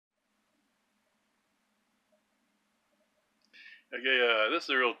Okay, this is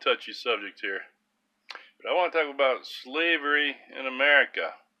a real touchy subject here, but I want to talk about slavery in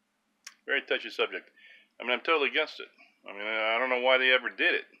America. Very touchy subject. I mean, I'm totally against it. I mean, I don't know why they ever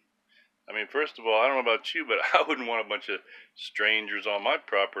did it. I mean, first of all, I don't know about you, but I wouldn't want a bunch of strangers on my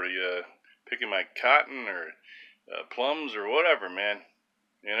property picking my cotton or plums or whatever, man.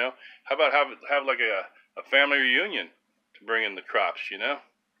 You know, how about have like a family reunion to bring in the crops? You know,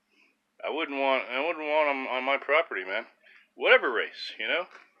 I wouldn't want them on my property, man. Whatever race, you know.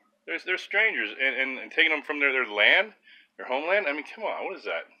 They're strangers, and taking them from their land, their homeland. I mean, come on, what is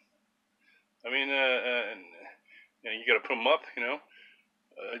that? I mean, you got to put them up,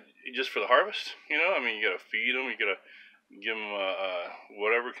 just for the harvest. You know, I mean, you got to feed them, you got to give them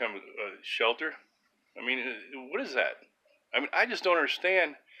whatever kind of shelter. I mean, what is that? I mean, I just don't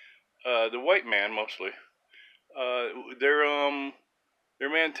understand the white man mostly. Uh, their um their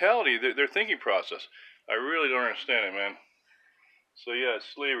mentality, their thinking process. I really don't understand it, man. So yeah,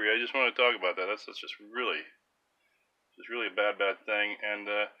 slavery. I just want to talk about that. That's just really a bad thing. And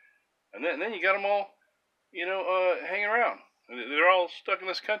then you got them all, hanging around. They're all stuck in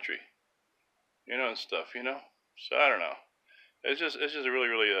this country, and stuff. So I don't know. It's just a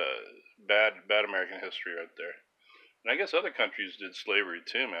really bad American history right there. And I guess other countries did slavery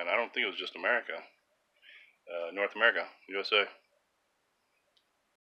too, man. I don't think it was just America, North America, USA.